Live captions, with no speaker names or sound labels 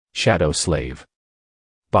Shadow Slave.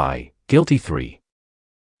 By Guiltythree.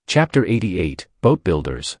 Chapter 88, Boat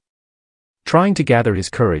Builders. Trying to gather his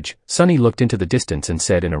courage, Sunny looked into the distance and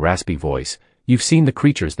said in a raspy voice, "You've seen the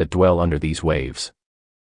creatures that dwell under these waves.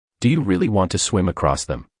 Do you really want to swim across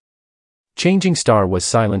them?" Changing Star was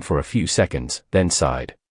silent for a few seconds, then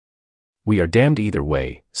sighed. "We are damned either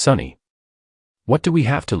way, Sunny. What do we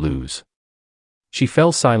have to lose?" She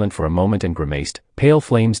fell silent for a moment and grimaced, pale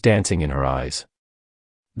flames dancing in her eyes.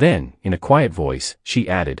 Then, in a quiet voice, she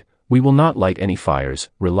added, "We will not light any fires,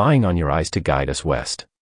 relying on your eyes to guide us west.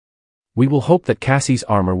 We will hope that Cassie's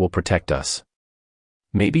armor will protect us.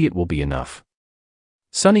 Maybe it will be enough."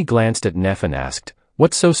 Sunny glanced at Neff and asked,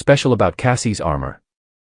 "What's so special about Cassie's armor?"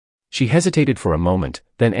 She hesitated for a moment,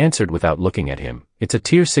 then answered without looking at him, "It's a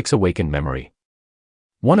Tier 6 awakened memory.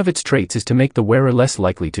 One of its traits is to make the wearer less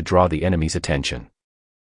likely to draw the enemy's attention."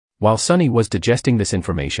 While Sunny was digesting this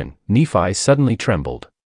information, Nephi suddenly trembled.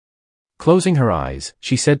 Closing her eyes,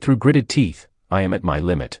 she said through gritted teeth, "I am at my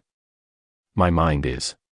limit. My mind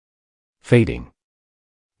is fading.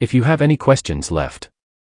 If you have any questions left,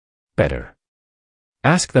 better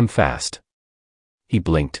ask them fast." He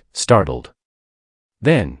blinked, startled.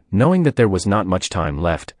 Then, knowing that there was not much time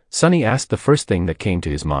left, Sunny asked the first thing that came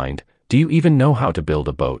to his mind, "Do you even know how to build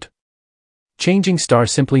a boat?" Changing Star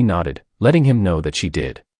simply nodded, letting him know that she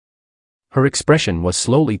did. Her expression was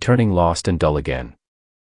slowly turning lost and dull again.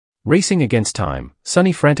 Racing against time,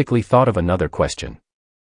 Sunny frantically thought of another question.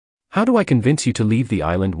 "How do I convince you to leave the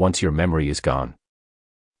island once your memory is gone?"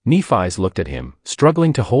 Nephi's looked at him,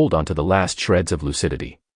 struggling to hold onto the last shreds of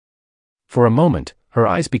lucidity. For a moment, her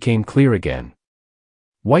eyes became clear again.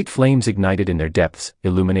 White flames ignited in their depths,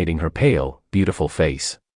 illuminating her pale, beautiful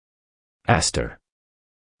face. Aster.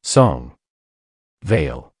 Song.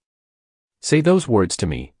 Veil. Say those words to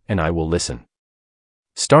me, and I will listen.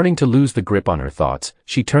 Starting to lose the grip on her thoughts,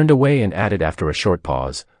 she turned away and added after a short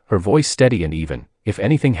pause, her voice steady and even, "If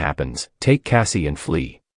anything happens, take Cassie and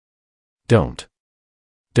flee. Don't.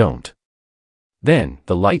 Then,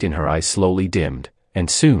 the light in her eyes slowly dimmed, and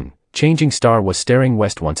soon, Changing Star was staring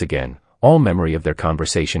west once again, all memory of their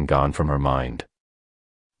conversation gone from her mind.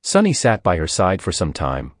 Sunny sat by her side for some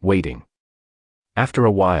time, waiting. After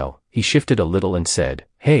a while, he shifted a little and said,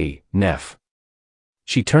 "Hey, Neff."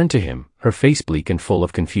 She turned to him, her face bleak and full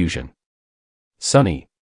of confusion. "Sunny.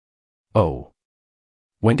 Oh.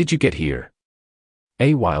 When did you get here?"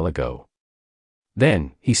 "A while ago."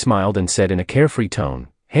 Then, he smiled and said in a carefree tone,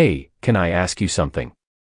 "Hey, can I ask you something?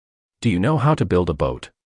 Do you know how to build a boat?"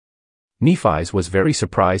 Nephi's was very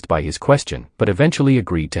surprised by his question, but eventually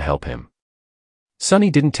agreed to help him. Sunny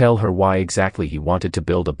didn't tell her why exactly he wanted to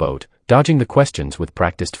build a boat, dodging the questions with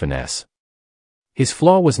practiced finesse. His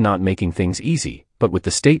flaw was not making things easy, but with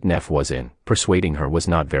the state Neff was in, persuading her was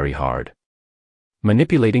not very hard.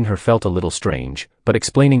 Manipulating her felt a little strange, but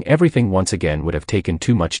explaining everything once again would have taken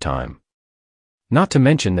too much time. Not to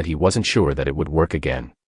mention that he wasn't sure that it would work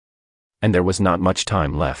again. And there was not much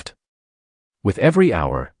time left. With every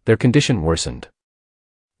hour, their condition worsened.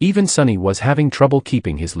 Even Sunny was having trouble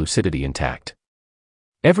keeping his lucidity intact.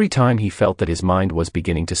 Every time he felt that his mind was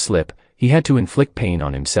beginning to slip, he had to inflict pain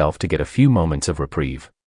on himself to get a few moments of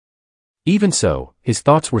reprieve. Even so, his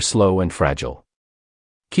thoughts were slow and fragile.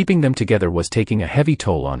 Keeping them together was taking a heavy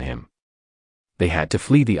toll on him. They had to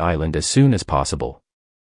flee the island as soon as possible.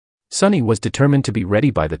 Sunny was determined to be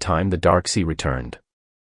ready by the time the dark sea returned.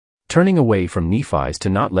 Turning away from Nephi's to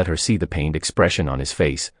not let her see the pained expression on his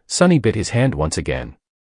face, Sunny bit his hand once again.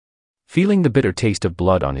 Feeling the bitter taste of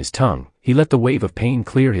blood on his tongue, he let the wave of pain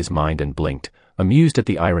clear his mind and blinked, amused at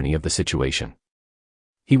the irony of the situation.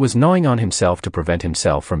 He was gnawing on himself to prevent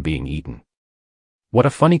himself from being eaten. What a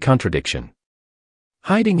funny contradiction.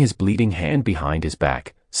 Hiding his bleeding hand behind his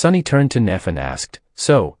back, Sunny turned to Neff and asked,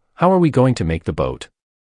 "So, how are we going to make the boat?"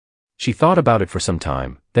 She thought about it for some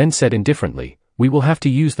time, then said indifferently, "We will have to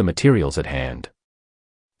use the materials at hand.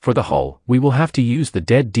 For the hull, we will have to use the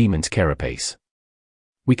dead demon's carapace.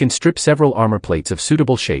 We can strip several armor plates of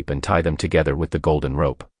suitable shape and tie them together with the golden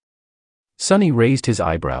rope." Sunny raised his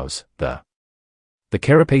eyebrows. The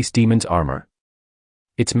carapace demon's armor?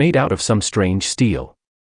 It's made out of some strange steel.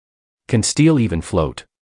 Can steel even float?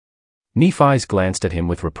 Nephi's glanced at him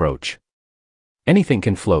with reproach. "Anything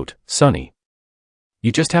can float, Sunny.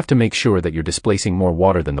 You just have to make sure that you're displacing more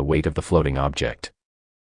water than the weight of the floating object.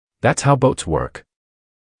 That's how boats work."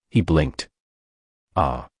 He blinked.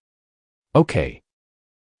 "Ah. Okay.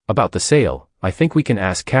 About the sail, I think we can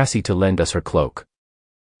ask Cassie to lend us her cloak.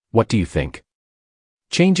 What do you think?"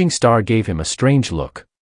 Changing Star gave him a strange look.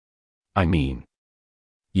 "I mean,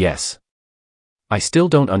 yes. I still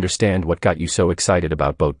don't understand what got you so excited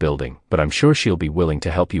about boat building, but I'm sure she'll be willing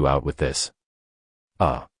to help you out with this.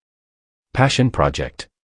 Passion project.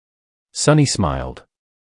 Sunny smiled.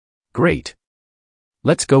 Great.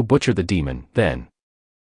 Let's go butcher the demon, then.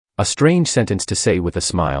 A strange sentence to say with a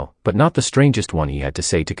smile, but not the strangest one he had to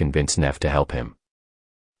say to convince Neff to help him.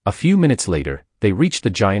 A few minutes later, they reached the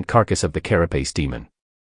giant carcass of the carapace demon.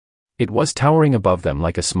 It was towering above them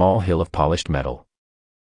like a small hill of polished metal.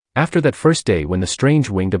 After that first day when the strange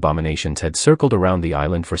winged abominations had circled around the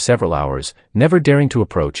island for several hours, never daring to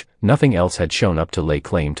approach, nothing else had shown up to lay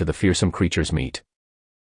claim to the fearsome creature's meat.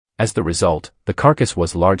 As the result, the carcass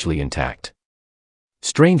was largely intact.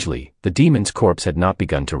 Strangely, the demon's corpse had not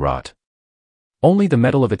begun to rot. Only the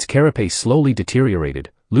metal of its carapace slowly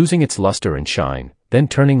deteriorated, losing its luster and shine, then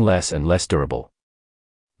turning less and less durable.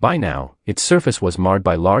 By now, its surface was marred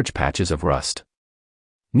by large patches of rust.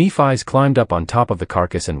 Nephi's climbed up on top of the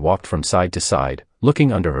carcass and walked from side to side,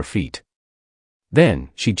 looking under her feet. Then,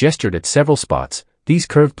 she gestured at several spots. These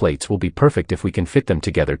curved plates will be perfect if we can fit them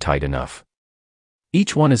together tight enough.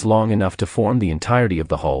 Each one is long enough to form the entirety of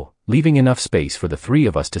the hull, leaving enough space for the three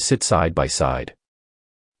of us to sit side by side.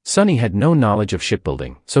 Sunny had no knowledge of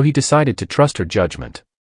shipbuilding, so he decided to trust her judgment.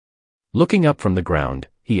 Looking up from the ground,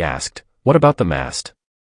 he asked, "What about the mast?"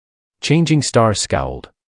 Changing Star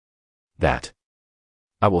scowled. "That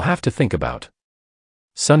I will have to think about."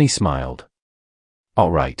 Sunny smiled.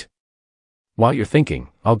 "All right. While you're thinking,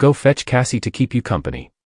 I'll go fetch Cassie to keep you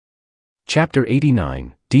company." Chapter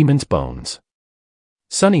 89, Demon's Bones.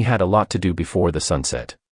 Sunny had a lot to do before the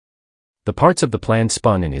sunset. The parts of the plan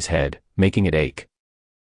spun in his head, making it ache.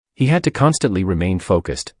 He had to constantly remain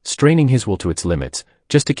focused, straining his will to its limits,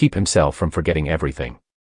 just to keep himself from forgetting everything.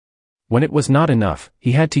 When it was not enough,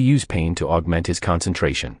 he had to use pain to augment his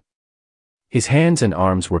concentration. His hands and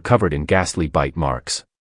arms were covered in ghastly bite marks.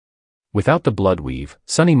 Without the blood weave,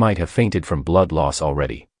 Sunny might have fainted from blood loss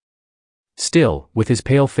already. Still, with his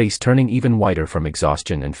pale face turning even whiter from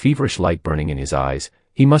exhaustion and feverish light burning in his eyes,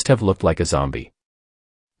 he must have looked like a zombie.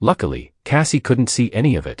 Luckily, Cassie couldn't see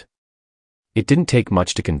any of it. It didn't take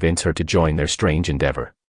much to convince her to join their strange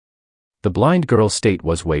endeavor. The blind girl's state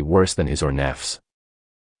was way worse than his or Neff's.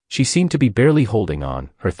 She seemed to be barely holding on,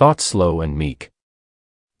 her thoughts slow and meek.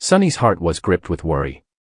 Sunny's heart was gripped with worry.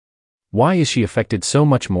 Why is she affected so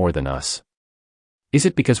much more than us? Is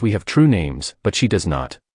it because we have true names, but she does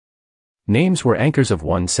not? Names were anchors of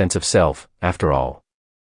one's sense of self, after all.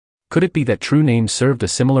 Could it be that true names served a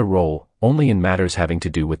similar role, only in matters having to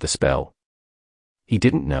do with the spell? He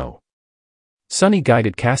didn't know. Sunny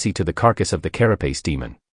guided Cassie to the carcass of the carapace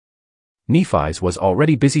demon. Nephi's was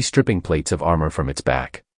already busy stripping plates of armor from its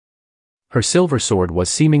back. Her silver sword was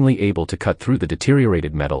seemingly able to cut through the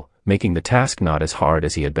deteriorated metal, making the task not as hard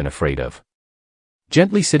as he had been afraid of.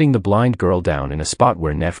 Gently sitting the blind girl down in a spot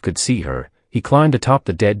where Neff could see her, he climbed atop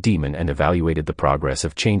the dead demon and evaluated the progress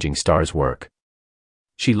of Changing Star's work.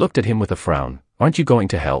 She looked at him with a frown. "Aren't you going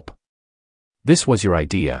to help? This was your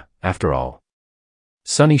idea, after all."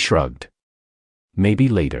 Sunny shrugged. "Maybe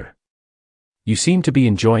later. You seem to be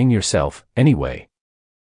enjoying yourself, anyway.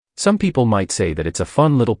 Some people might say that it's a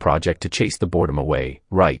fun little project to chase the boredom away,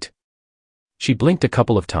 right?" She blinked a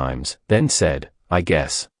couple of times, then said, "I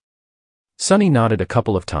guess." Sunny nodded a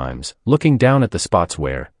couple of times, looking down at the spots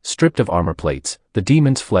where, stripped of armor plates, the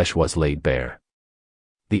demon's flesh was laid bare.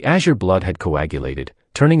 The azure blood had coagulated,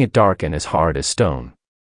 turning it dark and as hard as stone.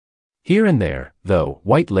 Here and there, though,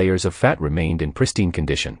 white layers of fat remained in pristine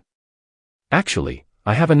condition. "Actually,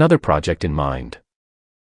 I have another project in mind."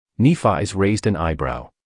 Nephi's raised an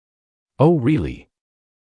eyebrow. "Oh really?"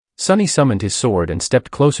 Sunny summoned his sword and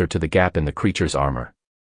stepped closer to the gap in the creature's armor.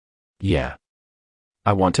 "Yeah.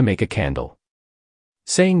 I want to make a candle."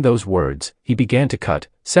 Saying those words, he began to cut,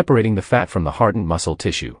 separating the fat from the hardened muscle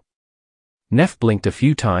tissue. Neff blinked a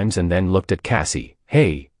few times and then looked at Cassie.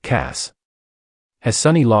 "Hey, Cass. Has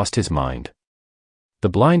Sunny lost his mind?" The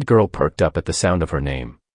blind girl perked up at the sound of her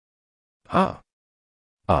name.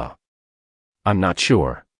 I'm not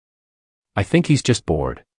sure. I think he's just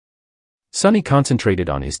bored." Sunny concentrated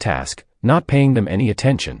on his task, not paying them any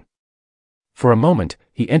attention. For a moment,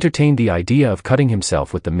 he entertained the idea of cutting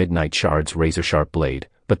himself with the Midnight Shard's razor-sharp blade,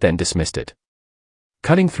 but then dismissed it.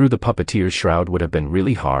 Cutting through the puppeteer's shroud would have been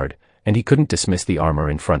really hard, and he couldn't dismiss the armor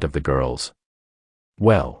in front of the girls.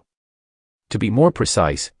 Well, to be more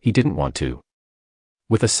precise, he didn't want to.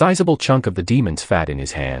 With a sizable chunk of the demon's fat in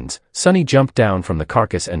his hands, Sunny jumped down from the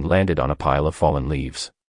carcass and landed on a pile of fallen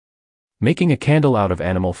leaves. Making a candle out of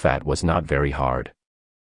animal fat was not very hard.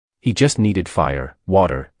 He just needed fire,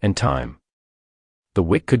 water, and time. The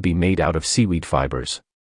wick could be made out of seaweed fibers.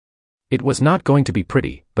 It was not going to be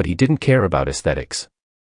pretty, but he didn't care about aesthetics.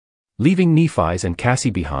 Leaving Nephi's and Cassie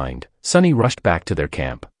behind, Sunny rushed back to their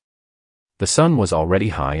camp. The sun was already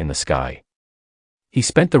high in the sky. He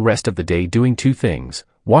spent the rest of the day doing two things: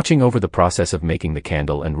 watching over the process of making the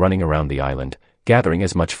candle and running around the island, gathering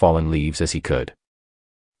as much fallen leaves as he could.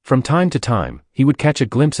 From time to time, he would catch a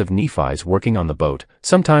glimpse of Nephi's working on the boat,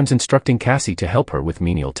 sometimes instructing Cassie to help her with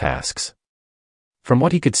menial tasks. From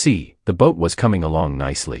what he could see, the boat was coming along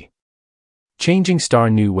nicely. Changing Star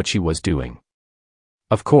knew what she was doing.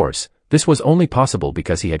 Of course, this was only possible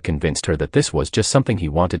because he had convinced her that this was just something he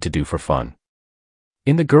wanted to do for fun.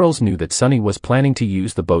 The girls knew that Sunny was planning to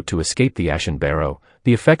use the boat to escape the Ashen Barrow.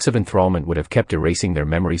 The effects of enthrallment would have kept erasing their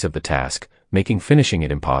memories of the task, making finishing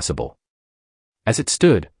it impossible. As it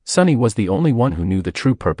stood, Sunny was the only one who knew the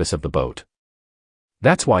true purpose of the boat.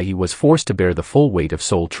 That's why he was forced to bear the full weight of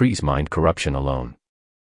Soul Tree's mind corruption alone.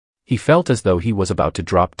 He felt as though he was about to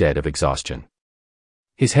drop dead of exhaustion.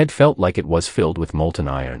 His head felt like it was filled with molten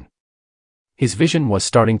iron. His vision was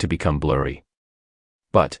starting to become blurry.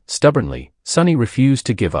 But, stubbornly, Sunny refused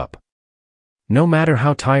to give up. No matter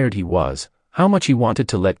how tired he was, how much he wanted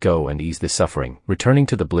to let go and ease the suffering, returning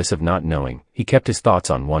to the bliss of not knowing, he kept his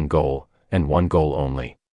thoughts on one goal, and one goal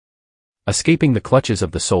only: escaping the clutches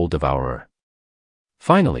of the Soul Devourer.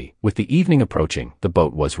 Finally, with the evening approaching, the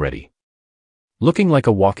boat was ready. Looking like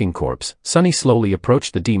a walking corpse, Sunny slowly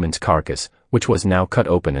approached the demon's carcass, which was now cut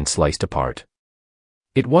open and sliced apart.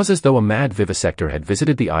 It was as though a mad vivisector had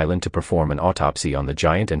visited the island to perform an autopsy on the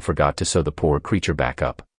giant and forgot to sew the poor creature back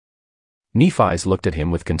up. Nephi's looked at him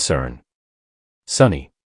with concern.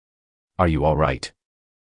 "Sunny, are you all right?"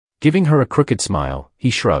 Giving her a crooked smile, he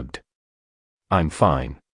shrugged. "I'm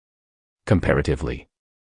fine. Comparatively."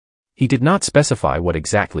 He did not specify what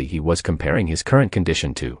exactly he was comparing his current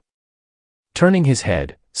condition to. Turning his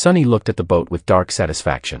head, Sunny looked at the boat with dark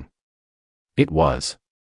satisfaction. It was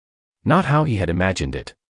not how he had imagined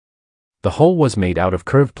it. The hull was made out of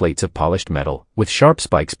curved plates of polished metal, with sharp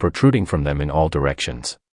spikes protruding from them in all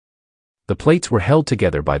directions. The plates were held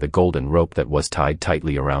together by the golden rope that was tied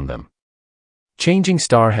tightly around them. Changing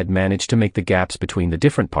Star had managed to make the gaps between the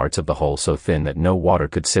different parts of the hull so thin that no water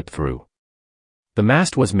could sip through. The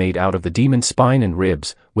mast was made out of the demon's spine and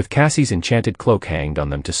ribs, with Cassie's enchanted cloak hanged on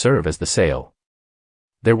them to serve as the sail.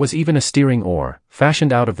 There was even a steering oar,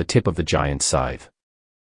 fashioned out of the tip of the giant's scythe.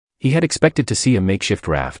 He had expected to see a makeshift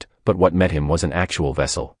raft, but what met him was an actual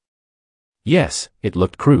vessel. Yes, it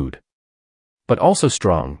looked crude, but also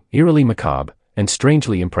strong, eerily macabre, and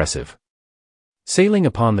strangely impressive. Sailing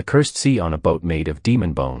upon the cursed sea on a boat made of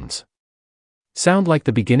demon bones. Sound like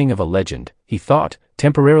the beginning of a legend, he thought,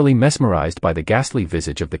 temporarily mesmerized by the ghastly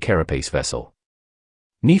visage of the carapace vessel.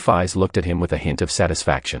 Nephi's looked at him with a hint of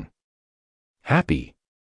satisfaction. Happy?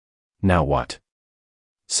 Now what?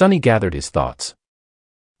 Sunny gathered his thoughts.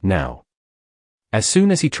 Now. As soon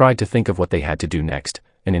as he tried to think of what they had to do next,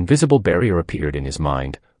 an invisible barrier appeared in his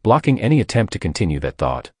mind, blocking any attempt to continue that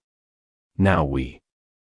thought. Now we.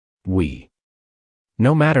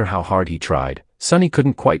 No matter how hard he tried, Sunny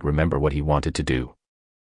couldn't quite remember what he wanted to do.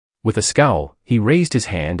 With a scowl, he raised his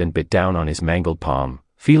hand and bit down on his mangled palm,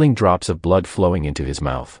 feeling drops of blood flowing into his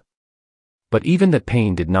mouth. But even that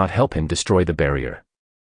pain did not help him destroy the barrier.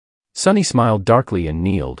 Sunny smiled darkly and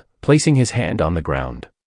kneeled, placing his hand on the ground.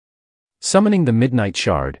 Summoning the midnight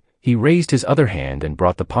shard, he raised his other hand and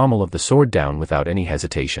brought the pommel of the sword down without any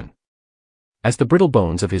hesitation. As the brittle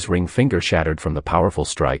bones of his ring finger shattered from the powerful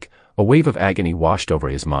strike, a wave of agony washed over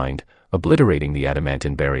his mind, obliterating the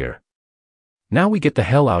adamantine barrier. Now we get the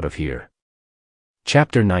hell out of here.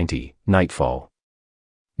 Chapter 90, Nightfall.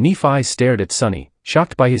 Nephi stared at Sunny,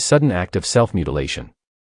 shocked by his sudden act of self-mutilation.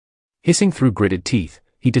 Hissing through gritted teeth,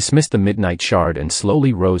 he dismissed the midnight shard and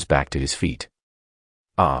slowly rose back to his feet.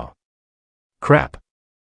 Ah. Crap.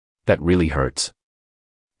 That really hurts.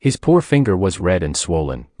 His poor finger was red and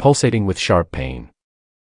swollen, pulsating with sharp pain.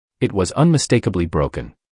 It was unmistakably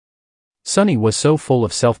broken. Sunny was so full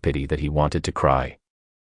of self-pity that he wanted to cry.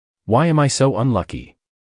 Why am I so unlucky?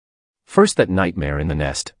 First that nightmare in the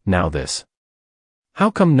nest, now this.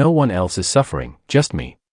 How come no one else is suffering, just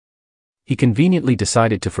me? He conveniently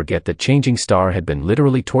decided to forget that Changing Star had been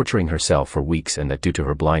literally torturing herself for weeks and that due to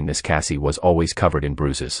her blindness Cassie was always covered in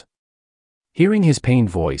bruises. Hearing his pained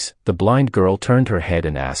voice, the blind girl turned her head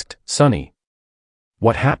and asked, "Sunny,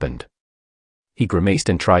 what happened?" He grimaced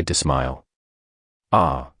and tried to smile.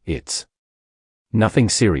 "Ah, it's nothing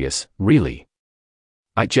serious, really.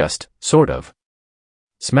 I just, sort of,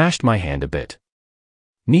 smashed my hand a bit."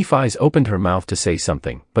 Nephi's opened her mouth to say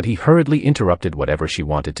something, but he hurriedly interrupted whatever she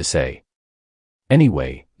wanted to say.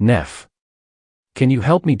 "Anyway, Neph, Can you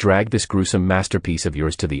help me drag this gruesome masterpiece of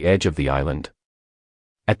yours to the edge of the island?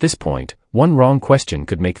 At this point, one wrong question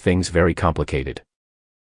could make things very complicated.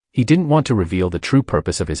 He didn't want to reveal the true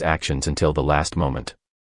purpose of his actions until the last moment.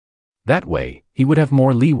 That way, he would have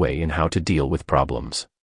more leeway in how to deal with problems,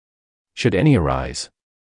 should any arise.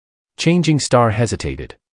 Changing Star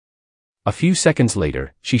hesitated. A few seconds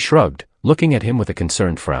later, she shrugged, looking at him with a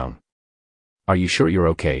concerned frown. Are you sure you're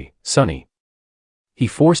okay, Sunny? He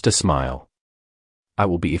forced a smile. I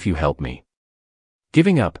will be if you help me.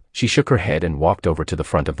 Giving up, she shook her head and walked over to the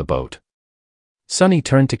front of the boat. Sunny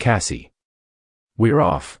turned to Cassie. We're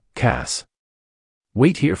off, Cass.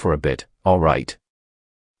 Wait here for a bit, all right?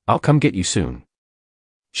 I'll come get you soon.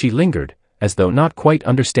 She lingered, as though not quite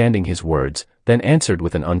understanding his words, then answered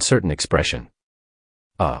with an uncertain expression.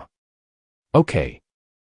 Okay.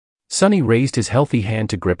 Sunny raised his healthy hand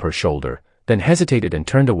to grip her shoulder, then hesitated and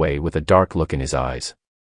turned away with a dark look in his eyes.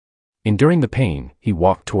 Enduring the pain, he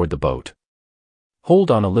walked toward the boat.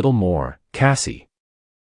 Hold on a little more, Cassie.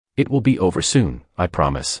 It will be over soon, I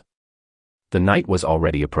promise. The night was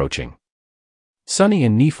already approaching. Sunny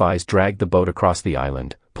and Nephi's dragged the boat across the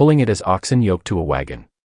island, pulling it as oxen yoked to a wagon.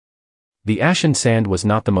 The ashen sand was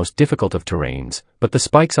not the most difficult of terrains, but the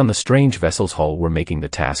spikes on the strange vessel's hull were making the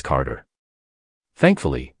task harder.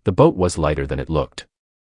 Thankfully, the boat was lighter than it looked.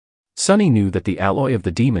 Sunny knew that the alloy of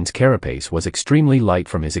the demon's carapace was extremely light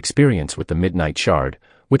from his experience with the Midnight Shard,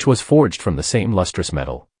 which was forged from the same lustrous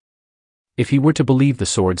metal. If he were to believe the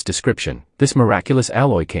sword's description, this miraculous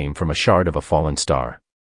alloy came from a shard of a fallen star.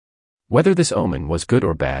 Whether this omen was good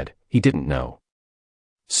or bad, he didn't know.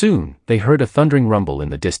 Soon, they heard a thundering rumble in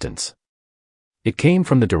the distance. It came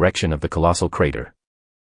from the direction of the colossal crater.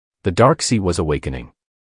 The dark sea was awakening.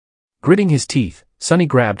 Gritting his teeth, Sunny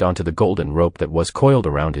grabbed onto the golden rope that was coiled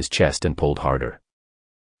around his chest and pulled harder.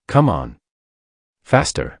 Come on.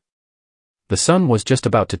 Faster. The sun was just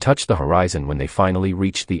about to touch the horizon when they finally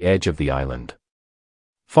reached the edge of the island.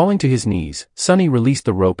 Falling to his knees, Sunny released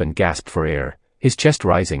the rope and gasped for air, his chest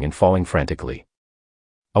rising and falling frantically.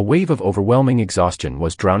 A wave of overwhelming exhaustion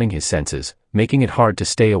was drowning his senses, making it hard to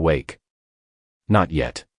stay awake. Not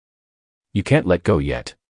yet. You can't let go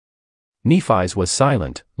yet. Nephi's was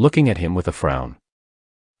silent, looking at him with a frown.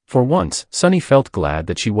 For once, Sunny felt glad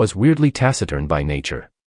that she was weirdly taciturn by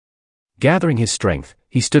nature. Gathering his strength,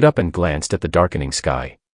 he stood up and glanced at the darkening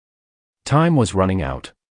sky. Time was running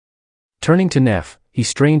out. Turning to Neph, he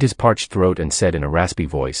strained his parched throat and said in a raspy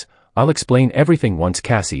voice, I'll explain everything once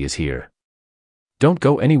Cassie is here. Don't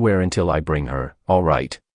go anywhere until I bring her, all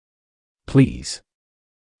right? Please.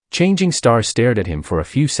 Changing Star stared at him for a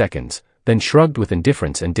few seconds, then shrugged with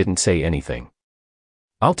indifference and didn't say anything.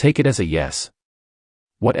 I'll take it as a yes.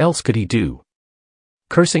 What else could he do?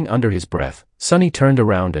 Cursing under his breath, Sunny turned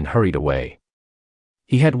around and hurried away.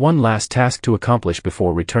 He had one last task to accomplish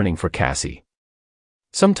before returning for Cassie.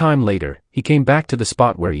 Some time later, he came back to the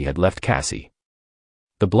spot where he had left Cassie.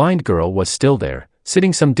 The blind girl was still there,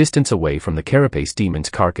 sitting some distance away from the carapace demon's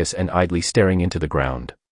carcass and idly staring into the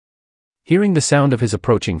ground. Hearing the sound of his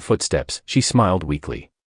approaching footsteps, she smiled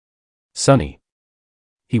weakly. Sunny.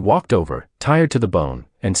 He walked over, tired to the bone,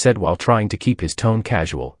 and said while trying to keep his tone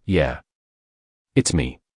casual, Yeah. It's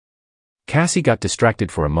me. Cassie got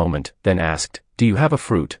distracted for a moment, then asked, Do you have a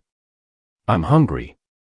fruit? I'm hungry.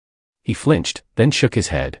 He flinched, then shook his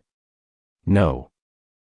head. No.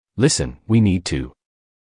 Listen, we need to.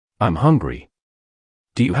 I'm hungry.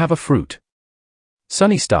 Do you have a fruit?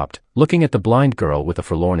 Sunny stopped, looking at the blind girl with a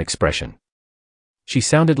forlorn expression. She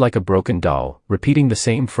sounded like a broken doll, repeating the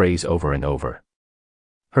same phrase over and over.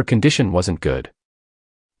 Her condition wasn't good.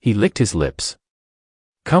 He licked his lips.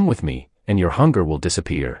 Come with me, and your hunger will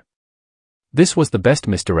disappear. This was the best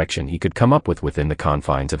misdirection he could come up with within the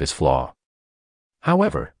confines of his flaw.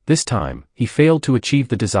 However, this time, he failed to achieve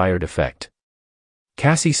the desired effect.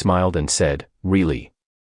 Cassie smiled and said, Really?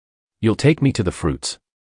 You'll take me to the fruits.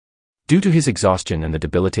 Due to his exhaustion and the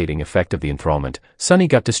debilitating effect of the enthrallment, Sunny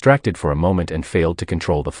got distracted for a moment and failed to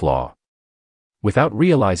control the flaw. Without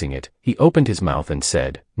realizing it, he opened his mouth and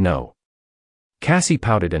said, No. Cassie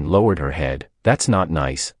pouted and lowered her head. That's not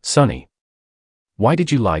nice, Sunny. Why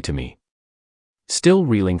did you lie to me? Still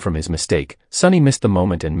reeling from his mistake, Sunny missed the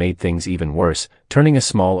moment and made things even worse, turning a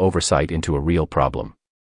small oversight into a real problem.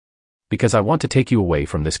 Because I want to take you away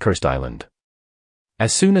from this cursed island.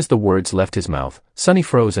 As soon as the words left his mouth, Sunny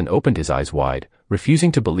froze and opened his eyes wide,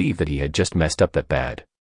 refusing to believe that he had just messed up that bad.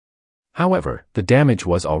 However, the damage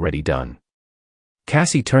was already done.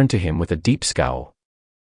 Cassie turned to him with a deep scowl.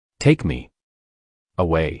 Take me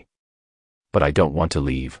away. But I don't want to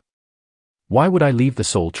leave. Why would I leave the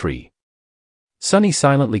soul tree? Sunny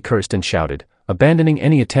silently cursed and shouted, abandoning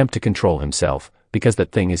any attempt to control himself, because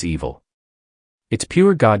that thing is evil. It's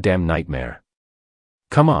pure goddamn nightmare.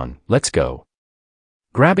 Come on, let's go.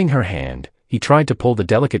 Grabbing her hand, he tried to pull the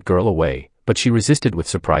delicate girl away, but she resisted with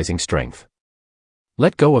surprising strength.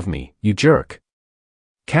 Let go of me, you jerk.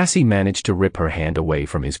 Cassie managed to rip her hand away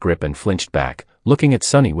from his grip and flinched back, looking at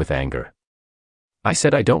Sunny with anger. I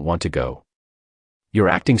said I don't want to go. You're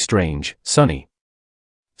acting strange, Sunny.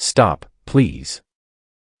 Stop, please.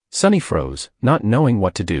 Sunny froze, not knowing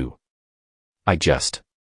what to do.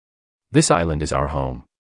 This island is our home.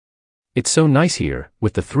 It's so nice here,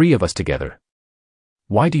 with the three of us together.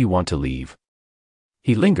 Why do you want to leave?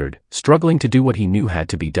 He lingered, struggling to do what he knew had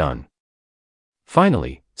to be done.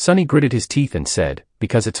 Finally, Sunny gritted his teeth and said,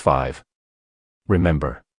 because it's 5.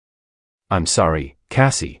 Remember. I'm sorry,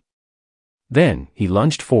 Cassie. Then, he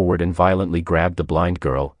lunged forward and violently grabbed the blind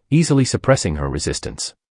girl, easily suppressing her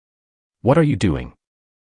resistance. What are you doing?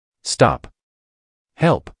 Stop.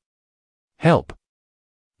 Help. Help.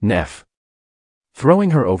 Neff.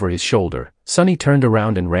 Throwing her over his shoulder, Sunny turned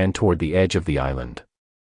around and ran toward the edge of the island.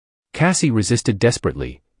 Cassie resisted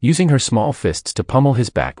desperately, using her small fists to pummel his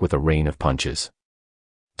back with a rain of punches.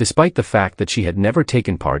 Despite the fact that she had never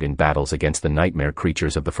taken part in battles against the nightmare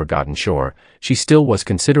creatures of the Forgotten Shore, she still was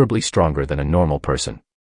considerably stronger than a normal person.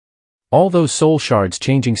 All those soul shards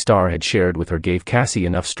Changing Star had shared with her gave Cassie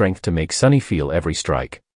enough strength to make Sunny feel every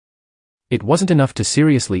strike. It wasn't enough to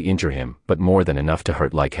seriously injure him, but more than enough to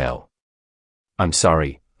hurt like hell. I'm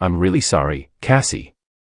sorry, I'm really sorry, Cassie.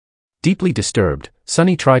 Deeply disturbed,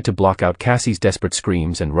 Sunny tried to block out Cassie's desperate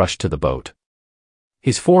screams and rushed to the boat.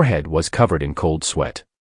 His forehead was covered in cold sweat.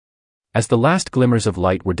 As the last glimmers of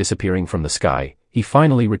light were disappearing from the sky, he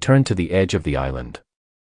finally returned to the edge of the island.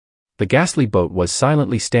 The ghastly boat was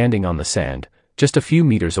silently standing on the sand, just a few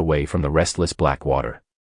meters away from the restless black water.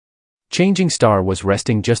 Changing Star was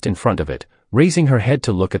resting just in front of it, raising her head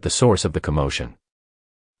to look at the source of the commotion.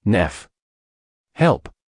 Neff. Help.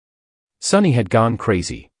 Sunny had gone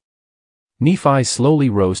crazy. Nephi slowly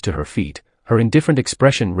rose to her feet, her indifferent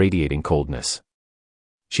expression radiating coldness.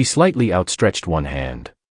 She slightly outstretched one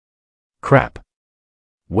hand. Crap.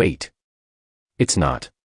 Wait. It's not.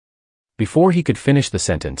 Before he could finish the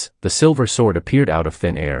sentence, the silver sword appeared out of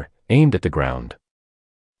thin air, aimed at the ground.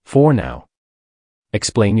 For now.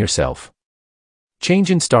 Explain yourself.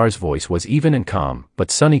 Changing Star's voice was even and calm,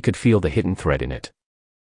 but Sunny could feel the hidden threat in it.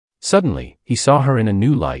 Suddenly, he saw her in a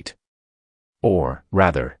new light. Or,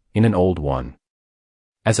 rather, in an old one.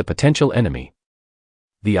 As a potential enemy.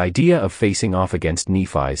 The idea of facing off against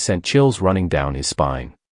Nephi sent chills running down his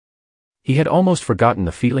spine. He had almost forgotten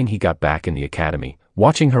the feeling he got back in the academy,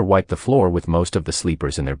 watching her wipe the floor with most of the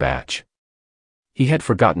sleepers in their batch. He had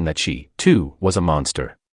forgotten that she, too, was a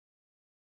monster.